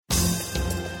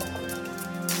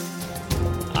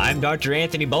I'm Dr.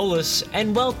 Anthony Bolus,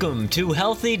 and welcome to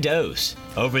Healthy Dose.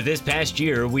 Over this past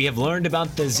year, we have learned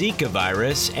about the Zika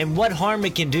virus and what harm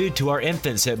it can do to our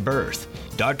infants at birth.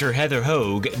 Dr. Heather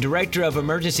Hogue, Director of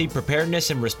Emergency Preparedness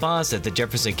and Response at the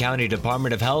Jefferson County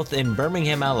Department of Health in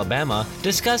Birmingham, Alabama,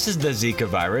 discusses the Zika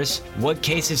virus, what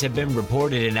cases have been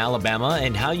reported in Alabama,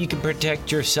 and how you can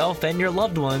protect yourself and your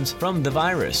loved ones from the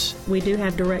virus. We do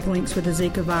have direct links with the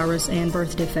Zika virus and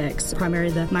birth defects,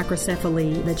 primarily the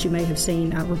microcephaly that you may have seen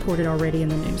reported already in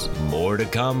the news. More to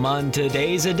come on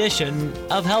today's edition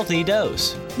of Healthy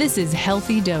Dose. This is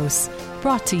Healthy Dose,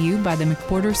 brought to you by the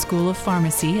McWhorter School of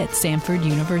Pharmacy at Samford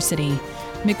University.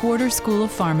 McWhorter School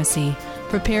of Pharmacy,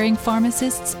 preparing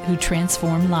pharmacists who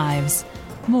transform lives.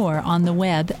 More on the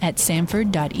web at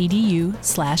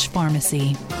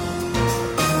samford.edu/pharmacy.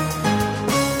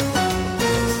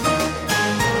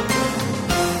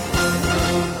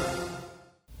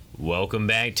 Welcome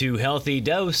back to Healthy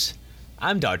Dose.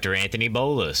 I'm Dr. Anthony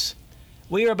Bolus.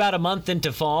 We are about a month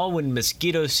into fall when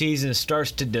mosquito season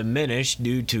starts to diminish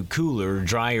due to cooler,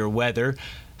 drier weather.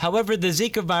 However, the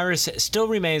Zika virus still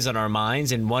remains on our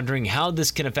minds and wondering how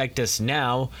this can affect us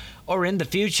now or in the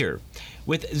future.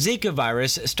 With Zika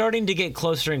virus starting to get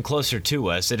closer and closer to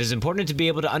us, it is important to be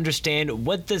able to understand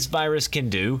what this virus can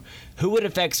do, who it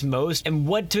affects most, and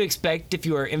what to expect if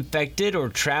you are infected or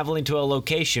traveling to a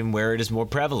location where it is more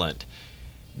prevalent.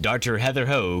 Dr. Heather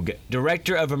Hogue,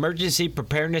 Director of Emergency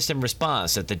Preparedness and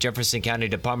Response at the Jefferson County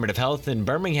Department of Health in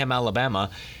Birmingham, Alabama,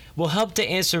 will help to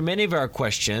answer many of our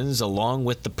questions along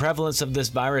with the prevalence of this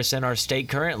virus in our state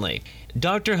currently.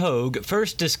 Dr. Hogue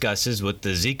first discusses what the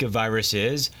Zika virus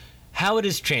is, how it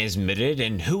is transmitted,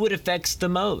 and who it affects the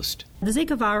most. The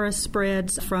Zika virus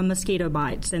spreads from mosquito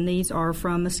bites, and these are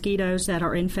from mosquitoes that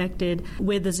are infected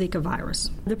with the Zika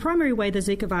virus. The primary way the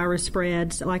Zika virus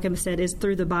spreads, like I said, is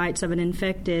through the bites of an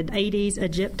infected Aedes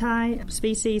aegypti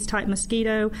species type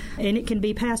mosquito, and it can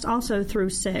be passed also through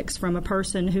sex from a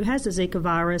person who has the Zika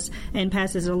virus and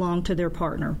passes it along to their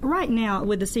partner. Right now,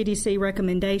 with the CDC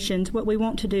recommendations, what we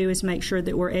want to do is make sure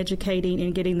that we're educating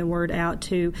and getting the word out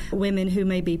to women who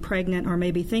may be pregnant or may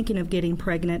be thinking of getting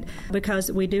pregnant,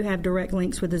 because we do have direct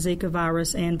links with the Zika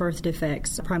virus and birth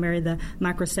defects, primarily the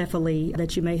microcephaly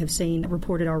that you may have seen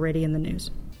reported already in the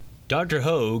news. Dr.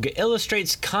 Hogue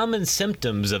illustrates common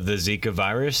symptoms of the Zika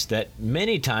virus that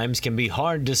many times can be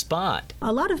hard to spot.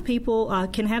 A lot of people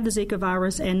can have the Zika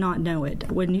virus and not know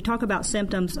it. When you talk about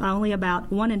symptoms, only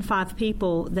about 1 in 5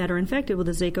 people that are infected with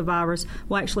the Zika virus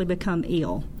will actually become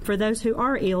ill. For those who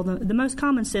are ill, the most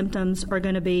common symptoms are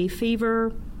going to be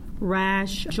fever,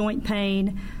 rash, joint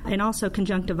pain, and also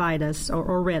conjunctivitis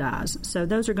or red eyes. So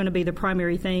those are going to be the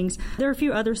primary things. There are a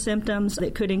few other symptoms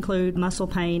that could include muscle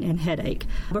pain and headache.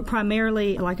 But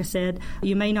primarily, like I said,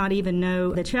 you may not even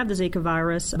know that you have the Zika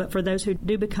virus, but for those who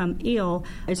do become ill,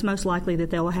 it's most likely that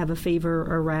they'll have a fever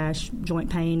or rash, joint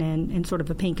pain, and sort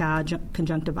of a pink eye,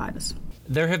 conjunctivitis.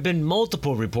 There have been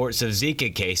multiple reports of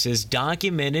Zika cases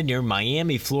documented near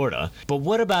Miami, Florida. But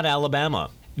what about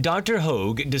Alabama? Dr.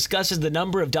 Hogue discusses the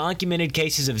number of documented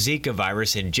cases of Zika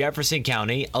virus in Jefferson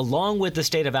County, along with the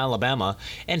state of Alabama,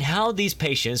 and how these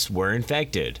patients were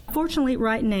infected. Fortunately,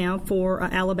 right now, for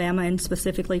Alabama and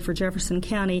specifically for Jefferson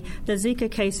County, the Zika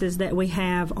cases that we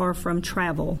have are from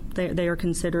travel. They are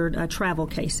considered travel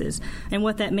cases. And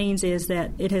what that means is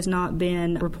that it has not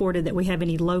been reported that we have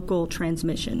any local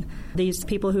transmission. These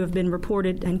people who have been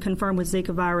reported and confirmed with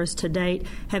Zika virus to date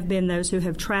have been those who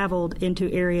have traveled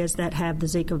into areas that have the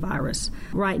Zika virus.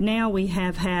 Right now, we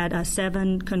have had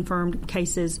 7 confirmed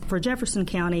cases for Jefferson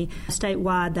County.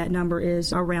 Statewide, that number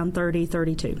is around 30,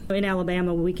 32. In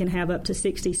Alabama, we can have up to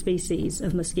 60 species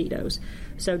of mosquitoes.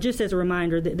 So just as a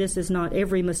reminder that this is not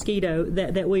every mosquito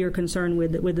that we are concerned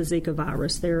with the Zika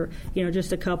virus. There are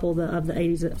just a couple of the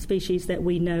Aedes species that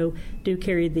we know do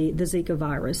carry the Zika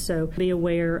virus. So be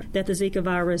aware that the Zika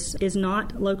virus is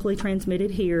not locally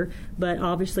transmitted here, but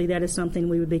obviously that is something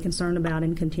we would be concerned about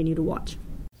and continue to watch.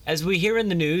 As we hear in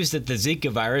the news that the Zika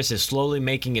virus is slowly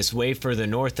making its way further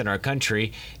north in our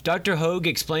country, Dr. Hogue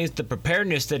explains the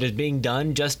preparedness that is being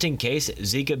done just in case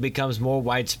Zika becomes more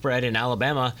widespread in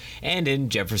Alabama and in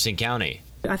Jefferson County.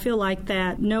 I feel like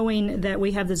that knowing that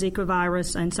we have the Zika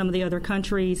virus and some of the other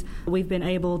countries, we've been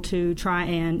able to try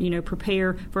and,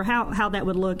 prepare for how that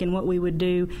would look and what we would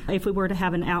do if we were to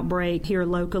have an outbreak here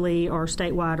locally or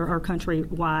statewide or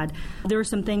countrywide. There are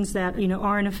some things that,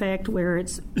 are in effect where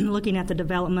it's looking at the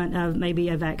development of maybe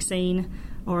a vaccine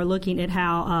or looking at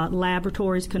how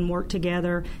laboratories can work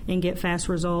together and get fast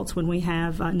results when we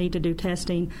have need to do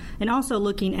testing, and also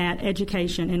looking at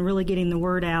education and really getting the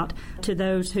word out to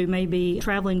those who may be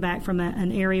traveling back from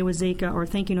an area with Zika or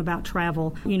thinking about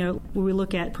travel. We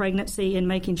look at pregnancy and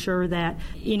making sure that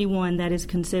anyone that is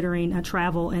considering a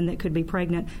travel and that could be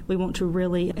pregnant, we want to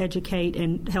really educate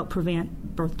and help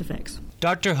prevent birth defects.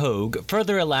 Dr. Hogue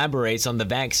further elaborates on the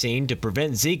vaccine to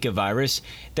prevent Zika virus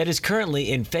that is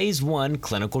currently in Phase 1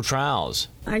 clinical trials.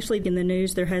 Actually, in the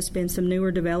news, there has been some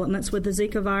newer developments with the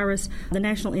Zika virus. The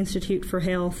National Institute for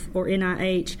Health, or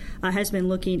NIH, has been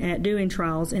looking at doing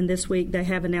trials, and this week they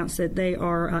have announced that they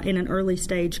are in an early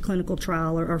stage clinical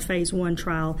trial or Phase 1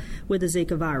 trial with the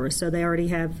Zika virus. So they already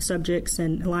have subjects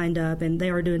and lined up, and they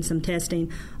are doing some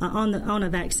testing on a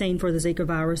vaccine for the Zika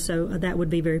virus, so that would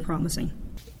be very promising.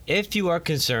 If you are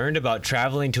concerned about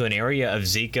traveling to an area of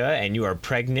Zika and you are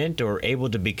pregnant or able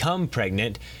to become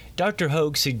pregnant, Dr.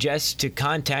 Hogue suggests to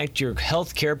contact your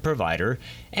healthcare provider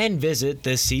and visit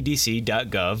the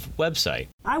cdc.gov website.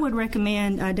 I would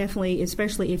recommend definitely,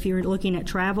 especially if you're looking at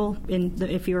travel and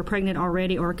if you're pregnant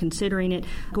already or considering it,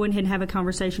 go ahead and have a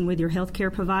conversation with your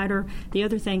healthcare provider. The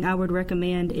other thing I would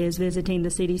recommend is visiting the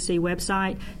CDC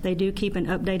website. They do keep an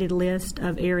updated list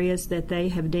of areas that they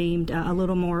have deemed a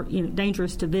little more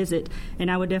dangerous to visit, and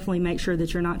I would definitely make sure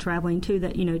that you're not traveling to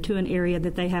that to an area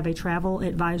that they have a travel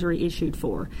advisory issued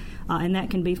for. And that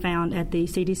can be found at the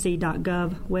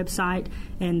cdc.gov website,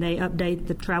 and they update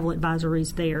the travel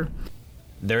advisories there.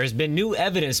 There has been new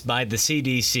evidence by the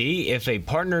CDC if a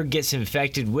partner gets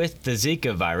infected with the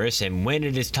Zika virus and when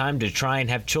it is time to try and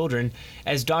have children,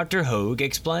 as Dr. Hogue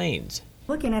explains.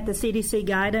 Looking at the CDC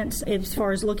guidance, as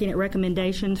far as looking at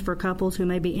recommendations for couples who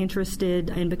may be interested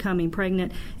in becoming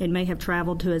pregnant and may have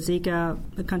traveled to a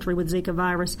country with Zika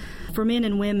virus, for men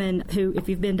and women who, if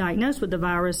you've been diagnosed with the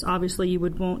virus, obviously you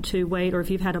would want to wait, or if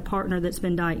you've had a partner that's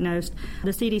been diagnosed,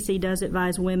 the CDC does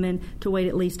advise women to wait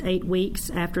at least 8 weeks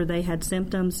after they had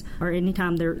symptoms or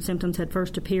anytime their symptoms had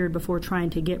first appeared before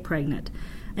trying to get pregnant.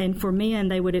 And for men,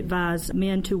 they would advise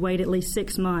men to wait at least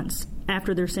 6 months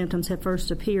after their symptoms have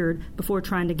first appeared before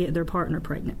trying to get their partner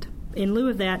pregnant. In lieu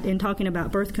of that, in talking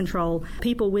about birth control,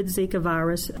 people with Zika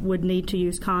virus would need to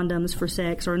use condoms for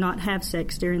sex or not have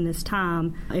sex during this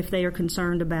time if they are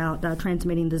concerned about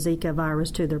transmitting the Zika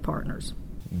virus to their partners.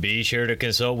 Be sure to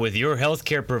consult with your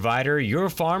healthcare provider, your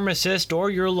pharmacist, or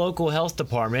your local health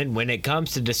department when it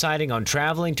comes to deciding on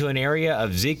traveling to an area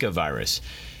of Zika virus.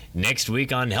 Next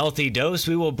week on Healthy Dose,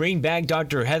 we will bring back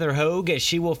Dr. Heather Hogue as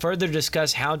she will further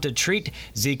discuss how to treat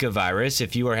Zika virus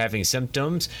if you are having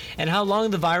symptoms and how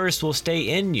long the virus will stay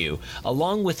in you,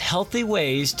 along with healthy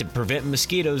ways to prevent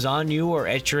mosquitoes on you or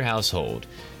at your household.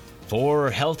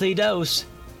 For Healthy Dose,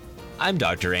 I'm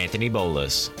Dr. Anthony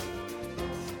Bolus.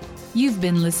 You've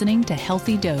been listening to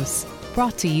Healthy Dose,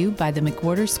 brought to you by the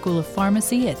McWhorter School of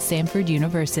Pharmacy at Samford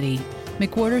University.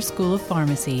 McWhorter School of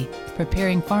Pharmacy,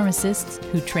 preparing pharmacists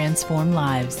who transform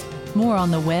lives. More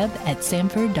on the web at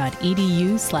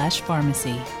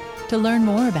samford.edu/pharmacy. To learn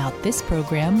more about this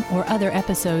program or other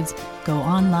episodes, go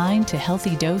online to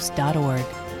healthydose.org.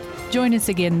 Join us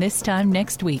again this time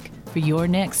next week for your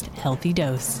next Healthy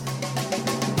Dose.